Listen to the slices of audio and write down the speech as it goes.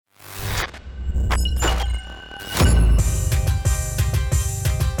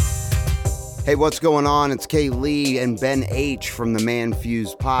Hey, what's going on? It's Kay Lee and Ben H. from the Man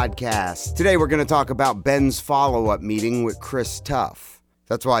Fuse podcast. Today we're going to talk about Ben's follow-up meeting with Chris Tuff.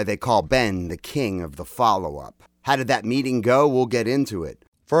 That's why they call Ben the king of the follow-up. How did that meeting go? We'll get into it.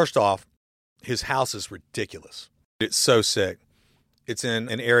 First off, his house is ridiculous. It's so sick. It's in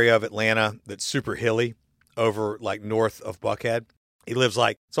an area of Atlanta that's super hilly over like north of Buckhead. He lives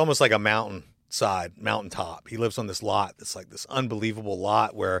it's almost like a mountaintop. He lives on this lot that's like this unbelievable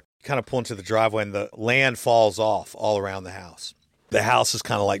lot where you kind of pull into the driveway and the land falls off all around the house. The house is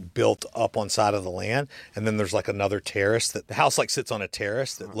kind of like built up on side of the land, and then there's like another terrace that the house like sits on a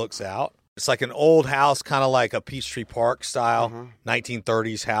terrace that looks out. It's like an old house, kind of like a Peachtree Park style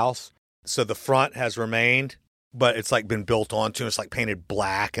 1930s house. So the front has remained, but it's like been built onto. It's like painted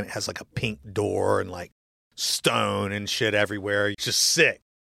black, and it has like a pink door and like stone and shit everywhere. It's just sick.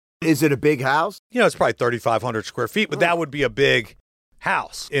 Is it a big house? It's probably 3,500 square feet, but that would be a big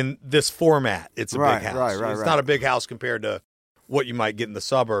house in this format. It's a big house. It's not a big house compared to what you might get in the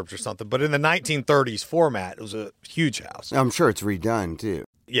suburbs or something. But in the 1930s format, it was a huge house. I'm sure it's redone too.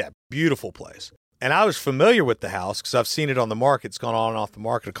 Yeah, beautiful place. And I was familiar with the house because I've seen it on the market. It's gone on and off the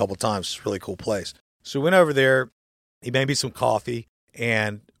market a couple of times. It's a really cool place. So we went over there. He made me some coffee,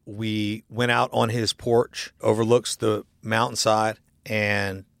 and we went out on his porch, overlooks the mountainside,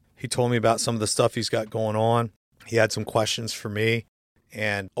 and he told me about some of the stuff he's got going on. He had some questions for me.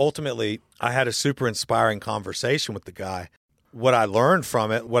 And ultimately, I had a super inspiring conversation with the guy. What I learned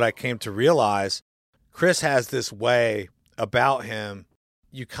from it, what I came to realize, Chris has this way about him.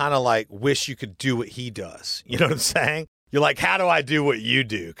 You kind of like wish you could do what he does. You know what I'm saying? You're like, how do I do what you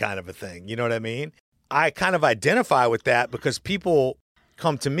do kind of a thing. You know what I mean? I kind of identify with that because people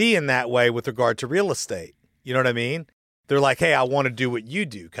come to me in that way with regard to real estate. You know what I mean? They're like, hey, I want to do what you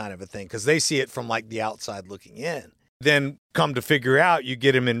do kind of a thing because they see it from like the outside looking in. Then come to figure out, you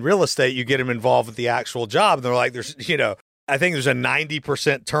get them in real estate, you get them involved with the actual job. And they're like, I think there's a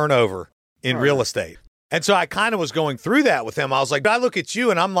 90% turnover in real estate. And so I kind of was going through that with him. I was like, I look at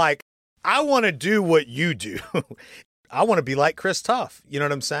you and I'm like, I want to do what you do. I want to be like Chris Tuff. You know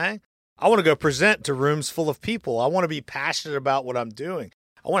what I'm saying? I want to go present to rooms full of people. I want to be passionate about what I'm doing.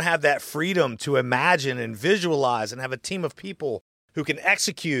 I want to have that freedom to imagine and visualize and have a team of people who can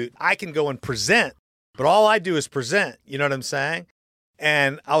execute. I can go and present, but all I do is present. You know what I'm saying?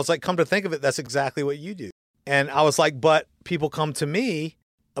 And I was like, come to think of it, that's exactly what you do. And I was like, but people come to me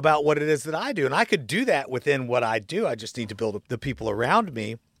about what it is that I do. And I could do that within what I do. I just need to build the people around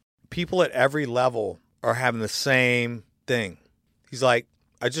me. People at every level are having the same thing. He's like,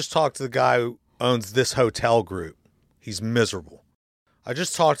 I just talked to the guy who owns this hotel group. He's miserable. I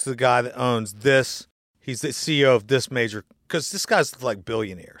just talked to the guy that owns this. He's the CEO of this major, because this guy's like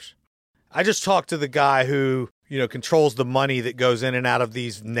billionaires. I just talked to the guy who, controls the money that goes in and out of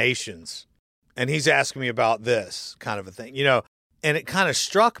these nations. And he's asking me about this kind of a thing, and it kind of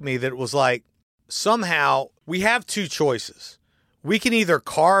struck me that it was like, somehow we have two choices. We can either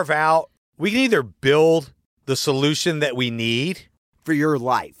build the solution that we need for your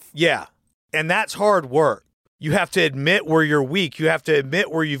life. Yeah. And that's hard work. You have to admit where you're weak. You have to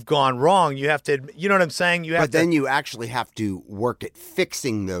admit where you've gone wrong. You have to, you know what I'm saying? Then you actually have to work at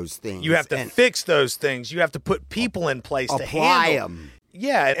fixing those things. You have to fix those things. You have to put people in place to handle them.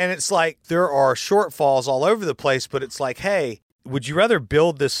 Yeah, and it's like there are shortfalls all over the place, but it's like, hey, would you rather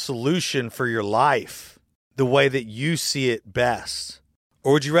build this solution for your life the way that you see it best?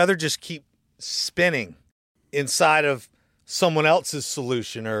 Or would you rather just keep spinning inside of someone else's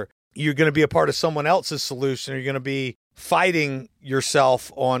solution, or you're going to be a part of someone else's solution, or you're going to be fighting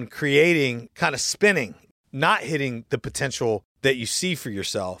yourself on creating, kind of spinning, not hitting the potential that you see for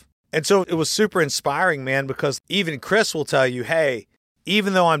yourself. And so it was super inspiring, man, because even Chris will tell you, hey,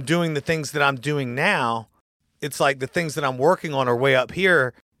 even though I'm doing the things that I'm doing now, it's like the things that I'm working on are way up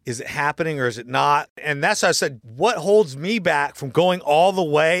here. Is it happening or is it not? And that's how I said, what holds me back from going all the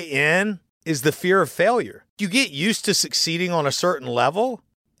way in is the fear of failure. You get used to succeeding on a certain level,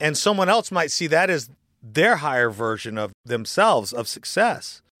 and someone else might see that as their higher version of themselves, of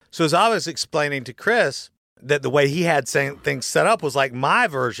success. So as I was explaining to Chris that the way he had things set up was like my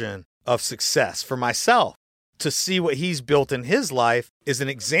version of success for myself. To see what he's built in his life is an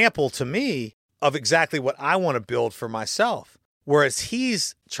example to me of exactly what I want to build for myself. Whereas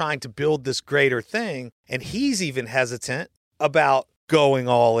he's trying to build this greater thing, and he's even hesitant about going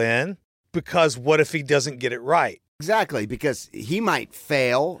all in because what if he doesn't get it right? Exactly, because he might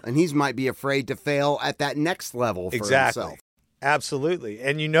fail, and he might be afraid to fail at that next level for himself. Absolutely.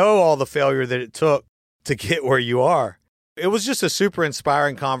 And you know all the failure that it took to get where you are. It was just a super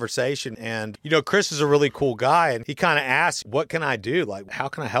inspiring conversation. And, Chris is a really cool guy. And he kind of asked, what can I do? Like, how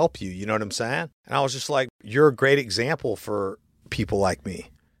can I help you? You know what I'm saying? And I was just like, you're a great example for people like me.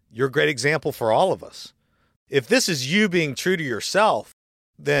 You're a great example for all of us. If this is you being true to yourself,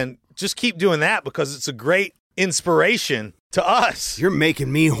 then just keep doing that because it's a great inspiration to us. You're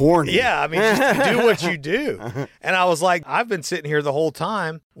making me horny. Yeah, I mean, just do what you do. And I was like, I've been sitting here the whole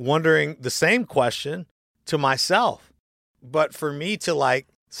time wondering the same question to myself. But for me to like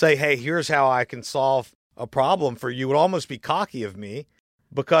say, hey, here's how I can solve a problem for you would almost be cocky of me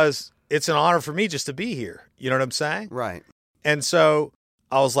because it's an honor for me just to be here. You know what I'm saying? Right. And so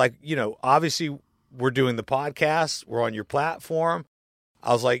I was like, obviously we're doing the podcast. We're on your platform.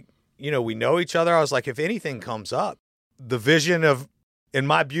 I was like, we know each other. I was like, if anything comes up, the vision of in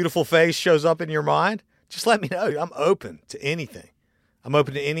my beautiful face shows up in your mind, just let me know. I'm open to anything. I'm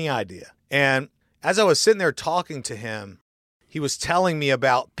open to any idea. And as I was sitting there talking to him, he was telling me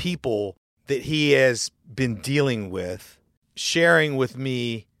about people that he has been dealing with, sharing with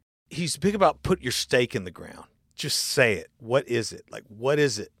me. He's big about put your stake in the ground. Just say it. What is it? Like, what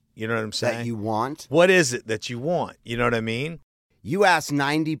is it? You know what I'm saying? That you want? What is it that you want? You know what I mean? You ask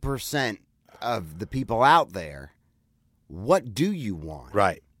 90% of the people out there, what do you want?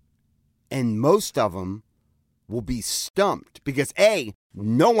 Right. And most of them will be stumped because, A,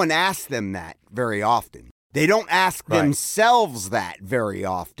 no one asks them that very often. They don't ask themselves that very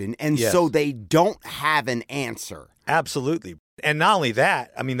often, and so they don't have an answer. Absolutely. And not only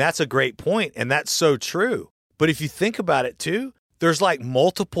that, I mean, that's a great point, and that's so true. But if you think about it, too, there's like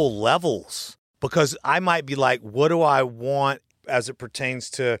multiple levels because I might be like, what do I want as it pertains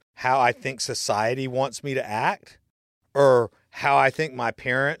to how I think society wants me to act or how I think my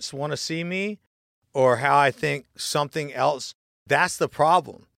parents want to see me or how I think something else. That's the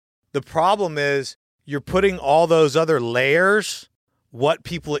problem. The problem is you're putting all those other layers, what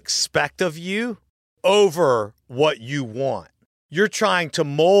people expect of you, over what you want. You're trying to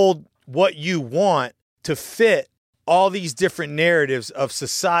mold what you want to fit all these different narratives of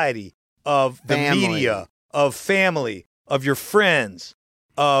society, of the media, of family, of your friends,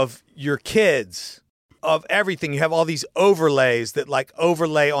 of your kids, of everything. You have all these overlays that like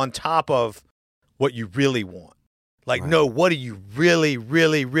overlay on top of what you really want. Like, no, what do you really,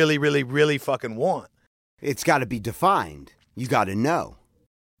 really, really, really, really fucking want? It's got to be defined. You got to know.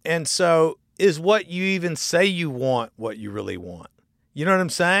 And so is what you even say you want what you really want? You know what I'm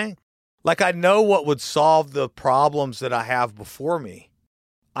saying? Like, I know what would solve the problems that I have before me.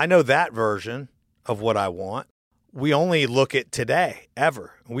 I know that version of what I want. We only look at today,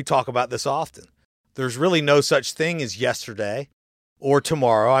 ever. And we talk about this often. There's really no such thing as yesterday or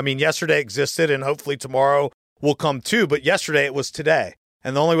tomorrow. I mean, yesterday existed and hopefully tomorrow will come too, but yesterday it was today.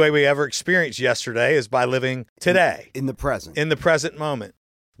 And the only way we ever experience yesterday is by living today. In the present. In the present moment.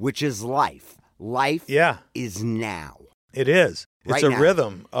 Which is life. Life is now. It is. It's Right a now.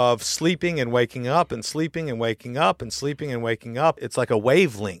 rhythm of sleeping and waking up and sleeping and waking up and sleeping and waking up. It's like a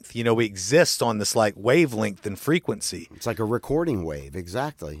wavelength. We exist on this like wavelength and frequency. It's like a recording wave.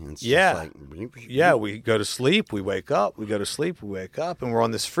 Exactly. It's Yeah. just like, Yeah, we go to sleep, we wake up, we go to sleep, we wake up, and we're on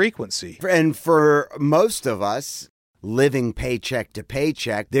this frequency. And for most of us, living paycheck to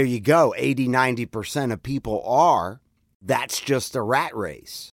paycheck, there you go. 80, 90% of people are. That's just a rat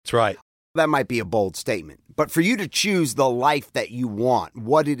race. That's right. That might be a bold statement. But for you to choose the life that you want,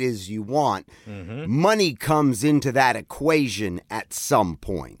 what it is you want, money comes into that equation at some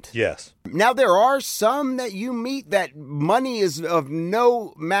point. Yes. Now, there are some that you meet that money is of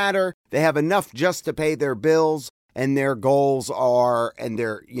no matter. They have enough just to pay their bills, and their goals are, and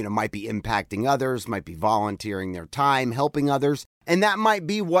they're, might be impacting others, might be volunteering their time, helping others. And that might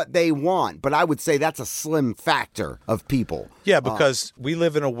be what they want. But I would say that's a slim factor of people. Yeah, because we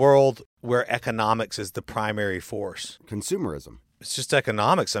live in a world where economics is the primary force. Consumerism. It's just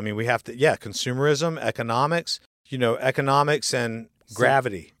economics. I mean, we have to, consumerism, economics, economics and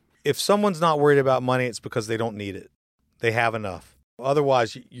gravity. If someone's not worried about money, it's because they don't need it. They have enough.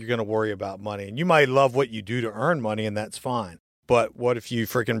 Otherwise, you're going to worry about money. And you might love what you do to earn money, and that's fine. But what if you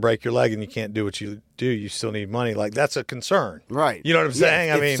freaking break your leg and you can't do what you do? You still need money. Like, that's a concern. Right. You know what I'm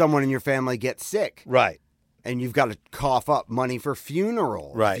saying? If someone in your family gets sick. Right. And you've got to cough up money for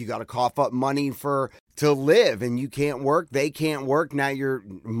funeral. Right. You got to cough up money to live, and you can't work. They can't work. Now your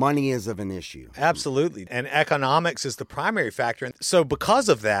money is of an issue. Absolutely. And economics is the primary factor. And so because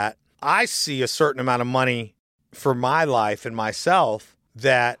of that, I see a certain amount of money for my life and myself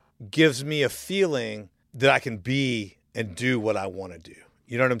that gives me a feeling that I can be and do what I want to do.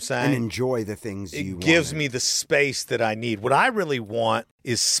 You know what I'm saying? And enjoy the things you want. It gives me the space that I need. What I really want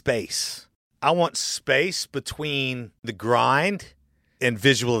is space. I want space between the grind and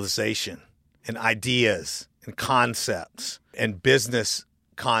visualization and ideas and concepts and business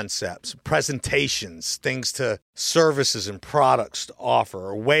concepts, presentations, things to services and products to offer,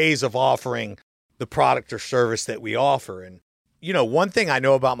 or ways of offering the product or service that we offer. And, one thing I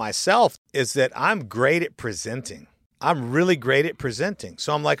know about myself is that I'm great at presenting. I'm really great at presenting.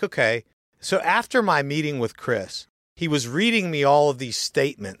 So I'm like, okay. So after my meeting with Chris, he was reading me all of these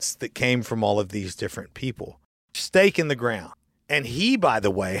statements that came from all of these different people. Stake in the ground. And he, by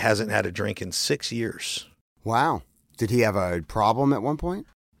the way, hasn't had a drink in 6 years. Wow. Did he have a problem at one point?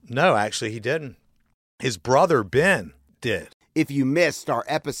 No, actually, he didn't. His brother, Ben, did. If you missed our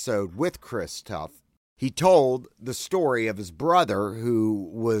episode with Chris Tuff, he told the story of his brother who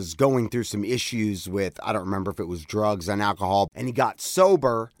was going through some issues with, I don't remember if it was drugs and alcohol, and he got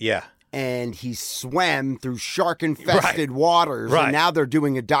sober. Yeah. And he swam through shark-infested waters. Right. And now they're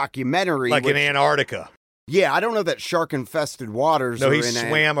doing a documentary. Like in Antarctica. Yeah, I don't know that shark-infested waters. No, he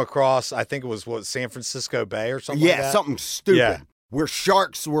swam across, I think it was, San Francisco Bay or something like that? Yeah, something stupid. Yeah. Where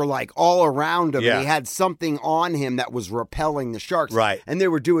sharks were like all around him. Yeah. And he had something on him that was repelling the sharks. Right. And they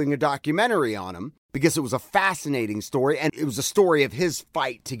were doing a documentary on him because it was a fascinating story. And it was a story of his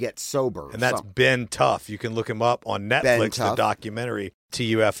fight to get sober. And that's Ben Tuff. You can look him up on Netflix, the documentary,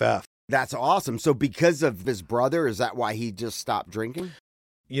 TUFF. That's awesome. So because of his brother, is that why he just stopped drinking?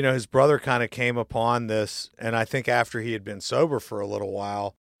 His brother kind of came upon this, and I think after he had been sober for a little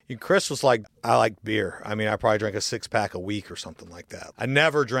while, Chris was like, I like beer. I mean, I probably drank a 6-pack a week or something like that. I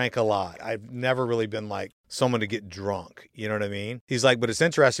never drank a lot. I've never really been like someone to get drunk. You know what I mean? He's like, but it's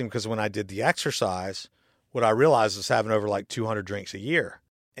interesting because when I did the exercise, what I realized was having over like 200 drinks a year.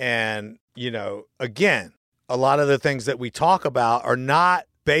 And, again, a lot of the things that we talk about are not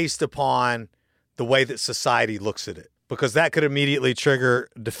based upon the way that society looks at it, because that could immediately trigger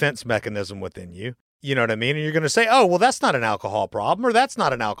a defense mechanism within you. You know what I mean? And you're going to say, oh, well, that's not an alcohol problem, or that's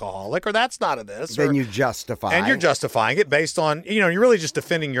not an alcoholic, or that's not a this. Then you justify. And you're justifying it based on, you're really just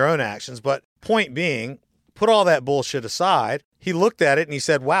defending your own actions. But point being, put all that bullshit aside. He looked at it and he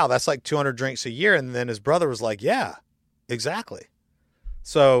said, wow, that's like 200 drinks a year. And then his brother was like, yeah, exactly.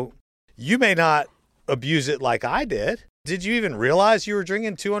 So you may not abuse it like I did. Did you even realize you were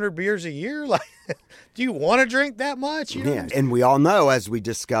drinking 200 beers a year? Like, do you want to drink that much? Yeah, and we all know, as we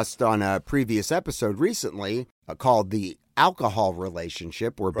discussed on a previous episode recently, called The Alcohol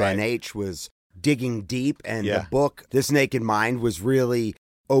Relationship, where Ben H. was digging deep, and the book, This Naked Mind, was really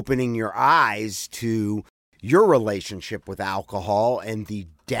opening your eyes to your relationship with alcohol and the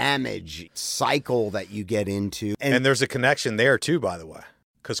damage cycle that you get into. And there's a connection there, too, by the way,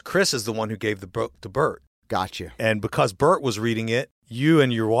 because Chris is the one who gave the book to Bert. Gotcha. And because Bert was reading it, you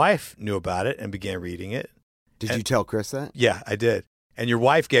and your wife knew about it and began reading it. Did you tell Chris that? Yeah, I did. And your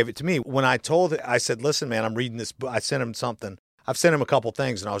wife gave it to me. When I told it, I said, listen, man, I'm reading this book. I sent him something. I've sent him a couple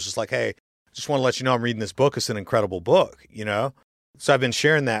things, and I was just like, hey, just want to let you know I'm reading this book. It's an incredible book, So I've been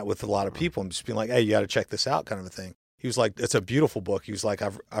sharing that with a lot of people. I'm just being like, hey, you got to check this out, kind of a thing. He was like, it's a beautiful book. He was like,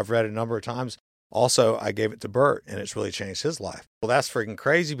 I've read it a number of times. Also, I gave it to Bert, and it's really changed his life. Well, that's freaking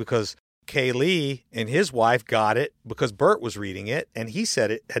crazy, because Kay Lee and his wife got it because Bert was reading it, and he said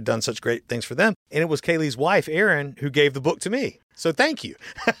it had done such great things for them. And it was Kay Lee's wife, Erin, who gave the book to me. So thank you.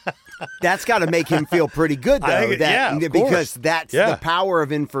 That's got to make him feel pretty good, though. Because that's the power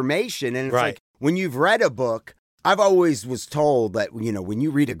of information. And it's like, when you've read a book, I've always was told that, when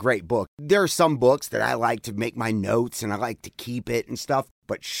you read a great book, there are some books that I like to make my notes and I like to keep it and stuff,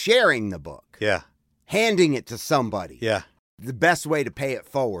 but sharing the book, handing it to somebody, the best way to pay it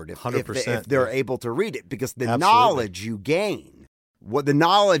forward if they're able to read it, because the knowledge you gain, the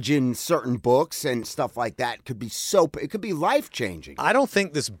knowledge in certain books and stuff like that it could be life-changing. I don't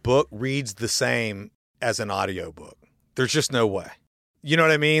think this book reads the same as an audiobook. There's just no way. You know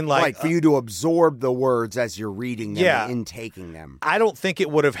what I mean? Like for you to absorb the words as you're reading them and intaking them. I don't think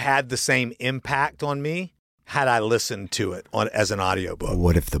it would have had the same impact on me had I listened to it as an audiobook.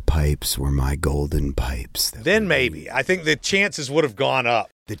 What if the pipes were my golden pipes? Then maybe. I think the chances would have gone up.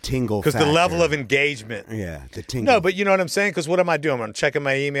 The tingle factor. Because the level of engagement. Yeah, the tingle. No, but you know what I'm saying? Because what am I doing? I'm checking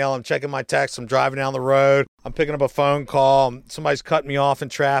my email. I'm checking my text. I'm driving down the road. I'm picking up a phone call. Somebody's cutting me off in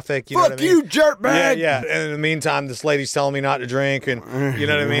traffic. You know what I mean? You, jerkbag! Yeah. And in the meantime, this lady's telling me not to drink. And you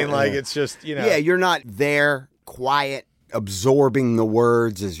know what I mean? Like, it's just, Yeah, you're not there, quiet, absorbing the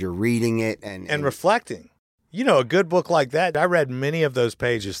words as you're reading it. And reflecting. A good book like that, I read many of those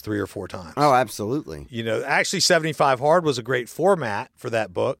pages 3 or 4 times. Oh, absolutely. Actually 75 Hard was a great format for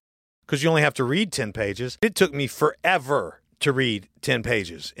that book because you only have to read 10 pages. It took me forever to read 10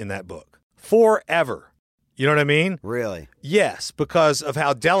 pages in that book. Forever. You know what I mean? Really? Yes, because of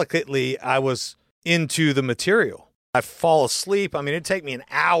how delicately I was into the material. I fall asleep. I mean, it'd take me an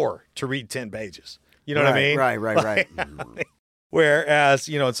hour to read 10 pages. You know what I mean? Right. Whereas,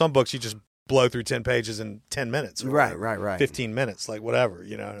 in some books, you just blow through 10 pages in 10 minutes. Right. 15 minutes, like whatever,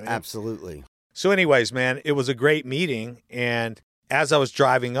 you know what I mean? Absolutely. So anyways, man, it was a great meeting. And as I was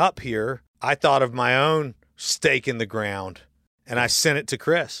driving up here, I thought of my own stake in the ground, and I sent it to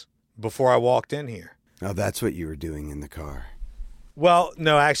Chris before I walked in here. Oh, that's what you were doing in the car. Well,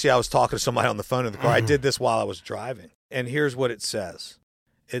 no, actually, I was talking to somebody on the phone in the car. I did this while I was driving. And here's what it says.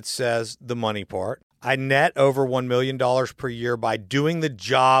 It says the money part. I net over $1 million per year by doing the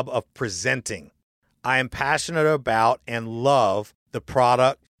job of presenting. I am passionate about and love the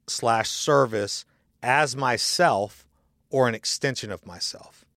product/service as myself or an extension of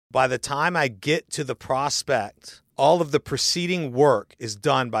myself. By the time I get to the prospect, all of the preceding work is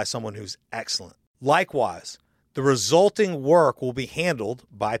done by someone who's excellent. Likewise, the resulting work will be handled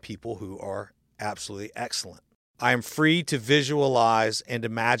by people who are absolutely excellent. I am free to visualize and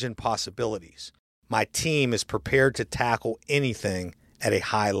imagine possibilities. My team is prepared to tackle anything at a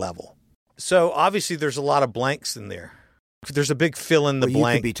high level. So obviously there's a lot of blanks in there. There's a big fill in the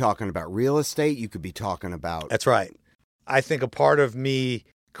blank. You could be talking about real estate. You could be talking about... That's right. I think a part of me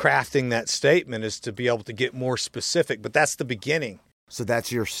crafting that statement is to be able to get more specific, but that's the beginning. So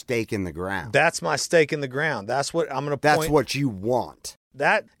that's your stake in the ground. That's my stake in the ground. That's what I'm going to point. That's what you want.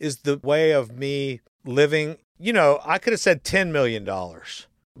 That is the way of me living. I could have said $10 million,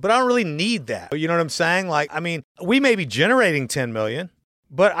 but I don't really need that. You know what I'm saying? We may be generating 10 million,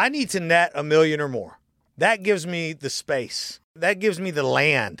 but I need to net $1 million or more. That gives me the space. That gives me the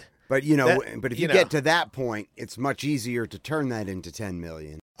land. But, if you get to that point, it's much easier to turn that into 10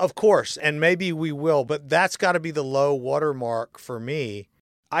 million. Of course, and maybe we will, but that's got to be the low watermark for me.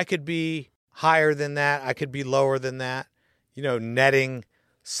 I could be higher than that. I could be lower than that. Netting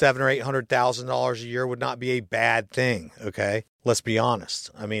 $700,000 or $800,000 a year would not be a bad thing. Okay, let's be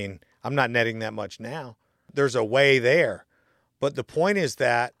honest. I mean, I'm not netting that much now. There's a way there, but the point is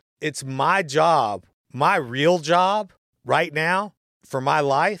that it's my job, my real job right now for my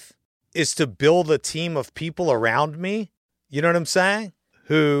life is to build a team of people around me. You know what I'm saying?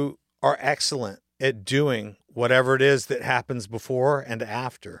 Who are excellent at doing whatever it is that happens before and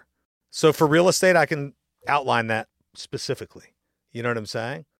after. So for real estate, I can outline that specifically. You know what I'm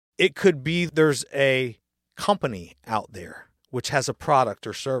saying? It could be there's a company out there which has a product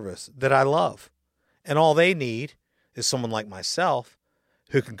or service that I love. And all they need is someone like myself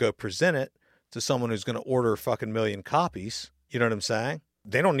who can go present it to someone who's going to order a fucking million copies. You know what I'm saying?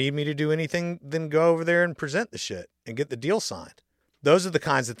 They don't need me to do anything than go over there and present the shit and get the deal signed. Those are the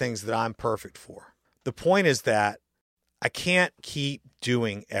kinds of things that I'm perfect for. The point is that I can't keep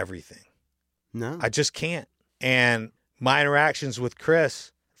doing everything. No. I just can't. And my interactions with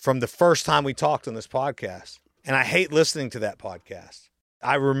Chris from the first time we talked on this podcast, and I hate listening to that podcast.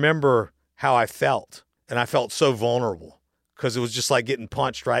 I remember how I felt, and I felt so vulnerable because it was just like getting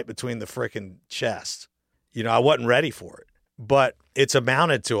punched right between the freaking chest. I wasn't ready for it, but it's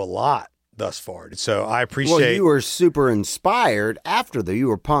amounted to a lot thus far. So I appreciate... Well, you were super inspired after you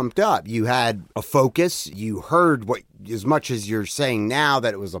were pumped up. You had a focus. You heard what, as much as you're saying now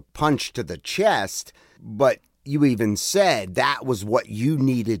that it was a punch to the chest, but you even said that was what you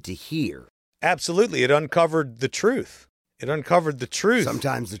needed to hear. Absolutely. It uncovered the truth.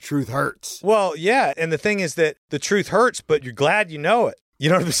 Sometimes the truth hurts. Well, yeah. And the thing is that the truth hurts, but you're glad you know it. You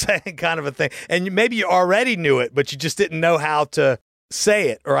know what I'm saying? Kind of a thing. And maybe you already knew it, but you just didn't know how to say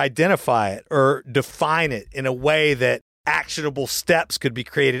it or identify it or define it in a way that actionable steps could be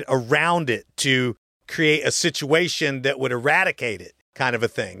created around it to create a situation that would eradicate it, kind of a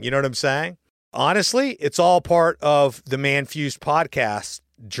thing. You know what I'm saying? Honestly, it's all part of the Man Fused podcast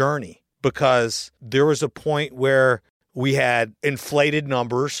journey, because there was a point where we had inflated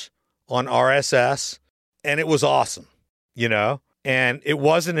numbers on RSS and it was awesome, and it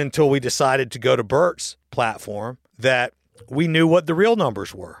wasn't until we decided to go to Bert's platform that we knew what the real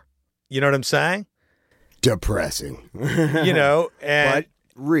numbers were. You know what I'm saying? Depressing. And but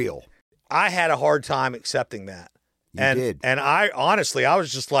real. I had a hard time accepting that. You did. And I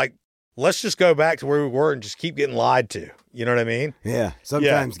was just like, let's just go back to where we were and just keep getting lied to. You know what I mean? Yeah.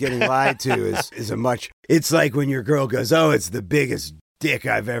 Sometimes getting lied to is a much, it's like when your girl goes, oh, it's the biggest dick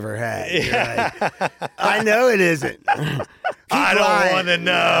I've ever had. You're like, I know it isn't. I don't want to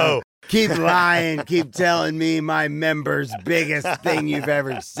know. Keep lying. Keep telling me my member's biggest thing you've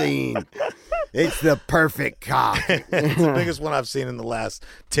ever seen. It's the perfect cock. It's the biggest one I've seen in the last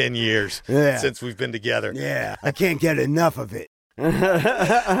 10 years since we've been together. Yeah. I can't get enough of it.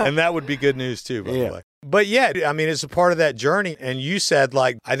 And that would be good news too, by the way. But yeah, I mean, it's a part of that journey. And you said,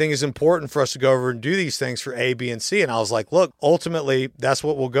 like, I think it's important for us to go over and do these things for A, B, and C. And I was like, look, ultimately, that's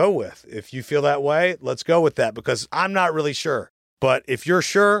what we'll go with. If you feel that way, let's go with that, because I'm not really sure. But if you're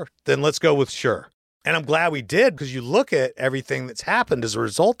sure, then let's go with sure. And I'm glad we did, because you look at everything that's happened as a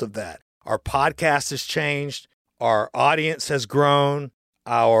result of that. Our podcast has changed. Our audience has grown.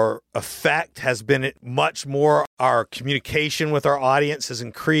 Our effect has been much more. Our communication with our audience has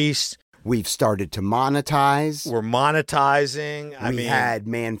increased. We've started to monetize. We're monetizing. We had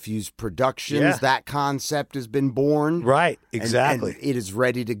Man-Fused Productions. Yeah. That concept has been born. Right, exactly. And it is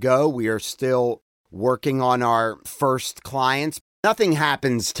ready to go. We are still working on our first clients. Nothing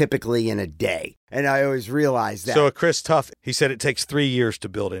happens typically in a day. And I always realize that. So Chris Tuff, he said it takes 3 years to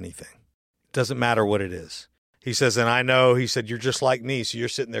build anything. Doesn't matter what it is. He says, and I know, he said, you're just like me, so you're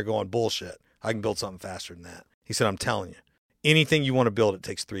sitting there going, bullshit. I can build something faster than that. He said, I'm telling you, anything you want to build, it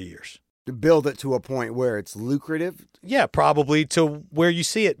takes 3 years. To build it to a point where it's lucrative? Yeah, probably to where you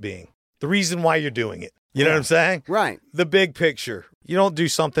see it being. The reason why you're doing it. You know what I'm saying? Right. The big picture. You don't do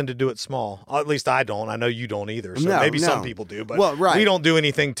something to do it small. At least I don't. I know you don't either. So maybe some people do, but we don't do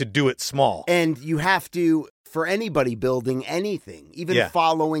anything to do it small. And you have to, for anybody building anything, even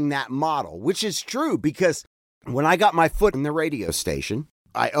following that model, which is true, because when I got my foot in the radio station,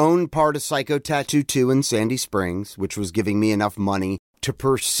 I owned part of Psycho Tattoo 2 in Sandy Springs, which was giving me enough money to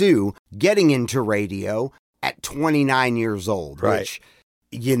pursue getting into radio at 29 years old, right. Which,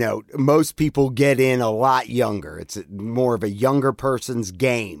 you know, most people get in a lot younger. It's more of a younger person's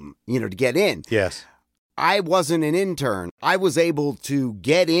game, you know, to get in. Yes. I wasn't an intern. I was able to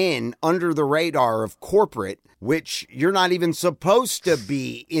get in under the radar of corporate, which you're not even supposed to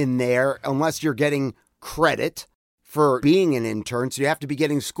be in there unless you're getting credit for being an intern. So you have to be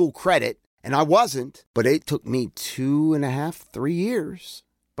getting school credit. And I wasn't, but it took me 2.5, 3 years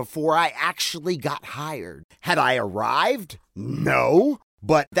before I actually got hired. Had I arrived? No,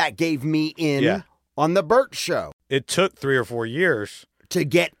 but that gave me in on the Burt Show. It took 3 or 4 years to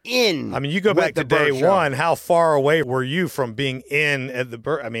get in. I mean, you go back to day one, how far away were you from being in at the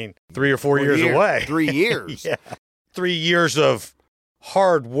Burt? I mean, 3 or 4 years away. 3 years. Yeah. 3 years of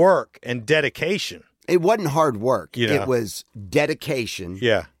hard work and dedication. It wasn't hard work. You know? It was dedication.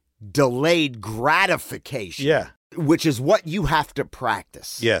 Yeah. Delayed gratification. Yeah. Which is what you have to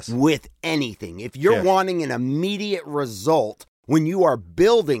practice. Yes. With anything. If you're wanting an immediate result when you are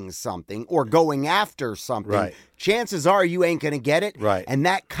building something or going after something, right. chances are you ain't going to get it. Right. And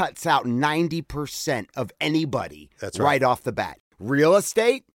that cuts out 90% of anybody. That's right off the bat. Real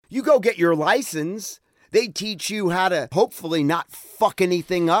estate, you go get your license. They teach you how to hopefully not fuck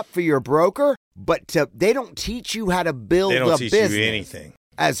anything up for your broker, but they don't teach you how to build a business. They don't teach you anything.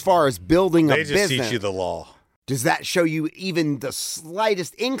 As far as building a business. They just teach you the law. Does that show you even the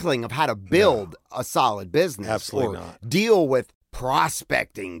slightest inkling of how to build a solid business? Absolutely or not. Deal with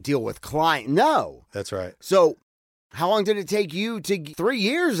prospecting, deal with client? No. That's right. So how long did it take you 3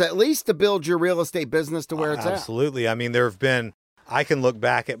 years at least to build your real estate business to where it's at? Absolutely. I mean, there have been, I can look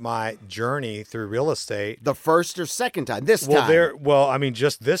back at my journey through real estate. The first or second time? This time? I mean,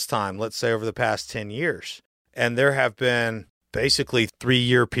 just this time, let's say over the past 10 years. And there have been basically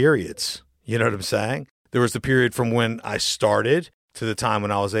 3-year periods. You know what I'm saying? There was the period from when I started to the time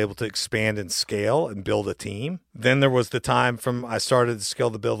when I was able to expand and scale and build a team. Then there was the time from I started to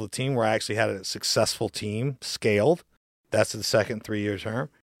scale to build a team where I actually had a successful team scaled. That's the second 3-year term.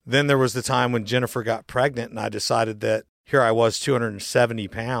 Then there was the time when Jennifer got pregnant and I decided that here I was 270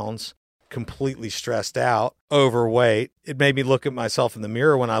 pounds, completely stressed out, overweight. It made me look at myself in the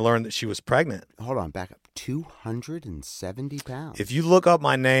mirror when I learned that she was pregnant. Hold on, back up. 270 pounds. If you look up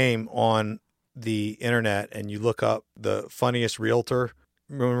my name on the internet and you look up the funniest realtor,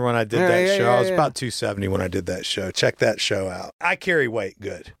 remember when I did that show? I was about 270 when I did that show. Check that show out. I carry weight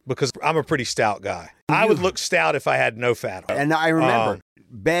good because I'm a pretty stout guy. I would look stout if I had no fat on. And I remember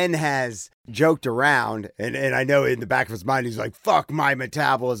Ben has joked around, and I know in the back of his mind, he's like, fuck my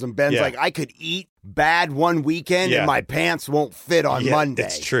metabolism. Ben's like, I could eat bad one weekend and my pants won't fit on Monday.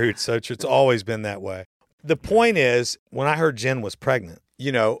 It's true. It's so true. It's always been that way. The point is, when I heard Jen was pregnant,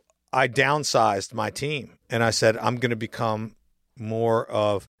 you know, I downsized my team and I said, I'm going to become more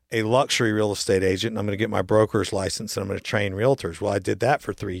of a luxury real estate agent and I'm going to get my broker's license and I'm going to train realtors. Well, I did that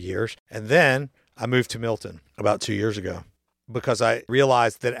for 3 years. And then I moved to Milton about 2 years ago because I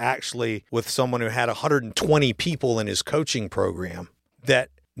realized that actually with someone who had 120 people in his coaching program, that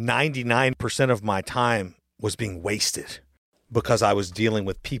 99% of my time was being wasted because I was dealing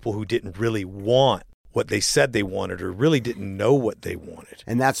with people who didn't really want what they said they wanted or really didn't know what they wanted.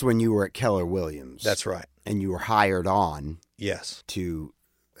 And that's when you were at Keller Williams. That's right. And you were hired on. Yes. To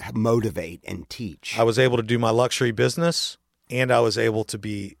motivate and teach. I was able to do my luxury business, and I was able to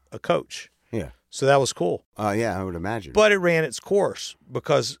be a coach. Yeah. So that was cool. Yeah, I would imagine. But it ran its course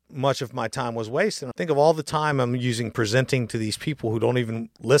because much of my time was wasted. Think of all the time I'm using presenting to these people who don't even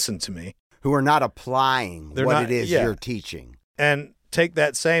listen to me. Who are not applying it is you're teaching. And take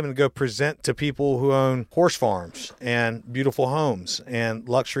that same and go present to people who own horse farms and beautiful homes and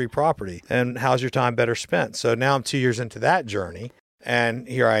luxury property. And how's your time better spent? So now I'm 2 years into that journey, and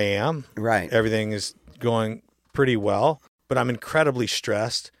here I am. Right. Everything is going pretty well, but I'm incredibly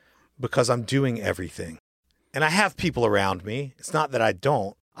stressed because I'm doing everything. And I have people around me. It's not that I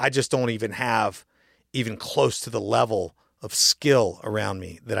don't. I just don't even have even close to the level of skill around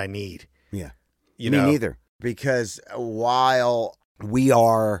me that I need. Yeah. Me neither. Because while we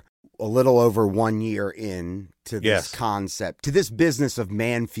are a little over 1 year in to this concept, to this business of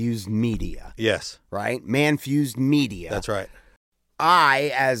man-fused media. Yes. Right? Man-fused media. That's right.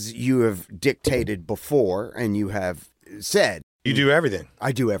 I, as you have dictated before and you have said. You do everything.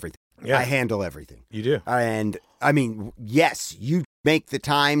 I do everything. Yeah. I handle everything. You do. And I mean, yes, you make the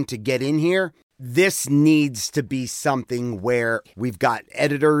time to get in here. This needs to be something where we've got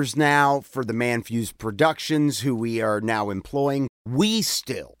editors now for the Man-Fused Productions who we are now employing. We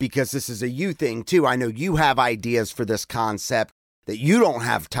still, because this is a you thing too, I know you have ideas for this concept that you don't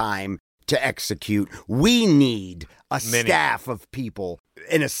have time to execute. We need a staff of people,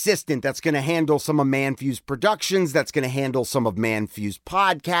 an assistant that's going to handle some of Man-Fused Productions, that's going to handle some of Man-Fused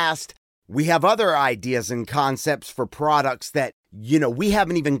Podcast. We have other ideas and concepts for products that, we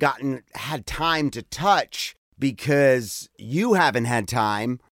haven't even had time to touch because you haven't had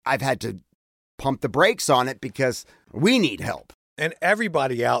time. I've had to pump the brakes on it because we need help. And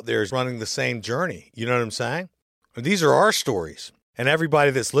everybody out there is running the same journey. You know what I'm saying? These are our stories. And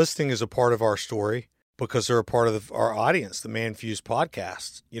everybody that's listening is a part of our story because they're a part of our audience, the Man-Fused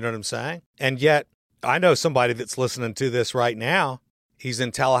Podcast. You know what I'm saying? And yet, I know somebody that's listening to this right now. He's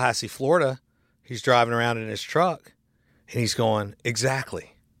in Tallahassee, Florida. He's driving around in his truck. And he's going,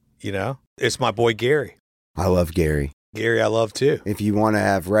 exactly. It's my boy Gary. I love Gary. Gary, I love too. If you want to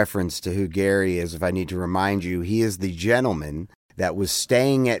have reference to who Gary is, if I need to remind you, he is the gentleman that was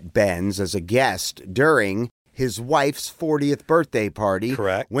staying at Ben's as a guest during his wife's 40th birthday party.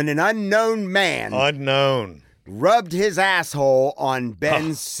 Correct. When an unknown man rubbed his asshole on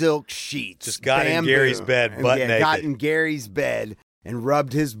Ben's silk sheets. Just got in Gary's bed, butt naked. Got in Gary's bed and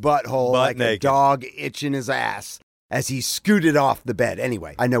rubbed his butthole like naked. A dog itching his ass as he scooted off the bed.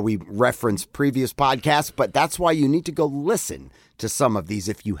 Anyway, I know we referenced previous podcasts, but that's why you need to go listen to some of these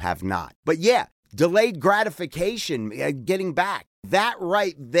if you have not. But yeah, delayed gratification, getting back, that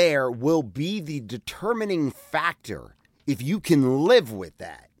right there will be the determining factor if you can live with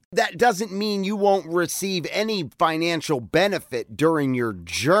that. That doesn't mean you won't receive any financial benefit during your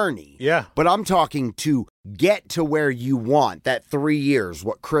journey. Yeah. But I'm talking to get to where you want, that 3 years,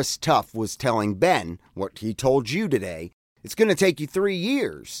 what Chris Tuff was telling Ben, what he told you today. It's going to take you 3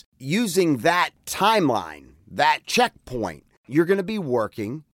 years. Using that timeline, that checkpoint, you're going to be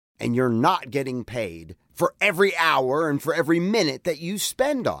working and you're not getting paid for every hour and for every minute that you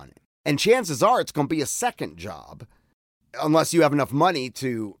spend on it. And chances are it's going to be a second job unless you have enough money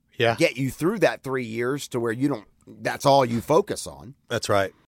to get you through that 3 years to where that's all you focus on. That's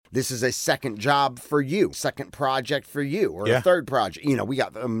right. This is a second job for you, second project for you, or a third project. We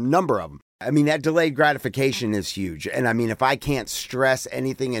got a number of them. I mean, that delayed gratification is huge. And I mean, if I can't stress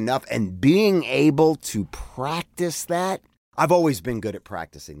anything enough and being able to practice that, I've always been good at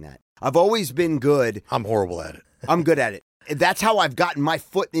practicing that. I've always been good. I'm horrible at it. I'm good at it. That's how I've gotten my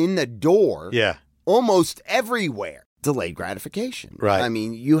foot in the door. Yeah. Almost everywhere. Delayed gratification. Right. I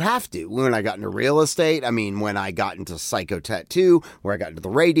mean, you have to. When I got into real estate, when I got into Psycho Tattoo, where I got into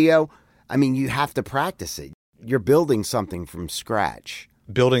the radio, you have to practice it. You're building something from scratch.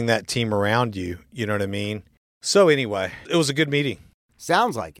 Building that team around you, you know what I mean? So anyway, it was a good meeting.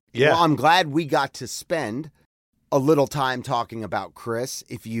 Sounds like it. Yeah. Well, I'm glad we got to spend a little time talking about Chris.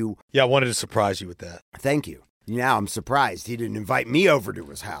 I wanted to surprise you with that. Thank you. Now I'm surprised he didn't invite me over to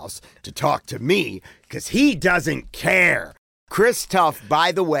his house to talk to me because he doesn't care. Chris Tuff,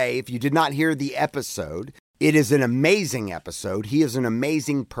 by the way, if you did not hear the episode, it is an amazing episode. He is an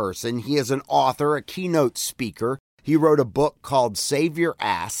amazing person. He is an author, a keynote speaker. He wrote a book called Savior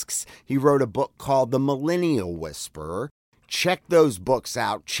Asks. He wrote a book called The Millennial Whisperer. Check those books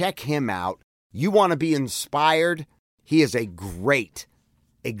out. Check him out. You want to be inspired? He is a great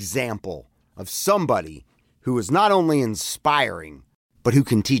example of somebody who is not only inspiring, but who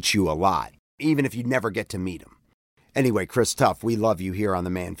can teach you a lot, even if you never get to meet him. Anyway, Chris Tuff, we love you here on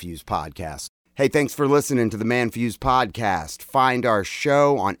the Man-Fused Podcast. Hey, thanks for listening to the Man Fuse podcast. Find our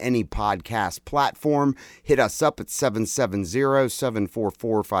show on any podcast platform. Hit us up at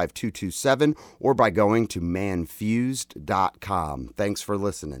 770-744-5227 or by going to manfused.com. Thanks for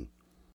listening.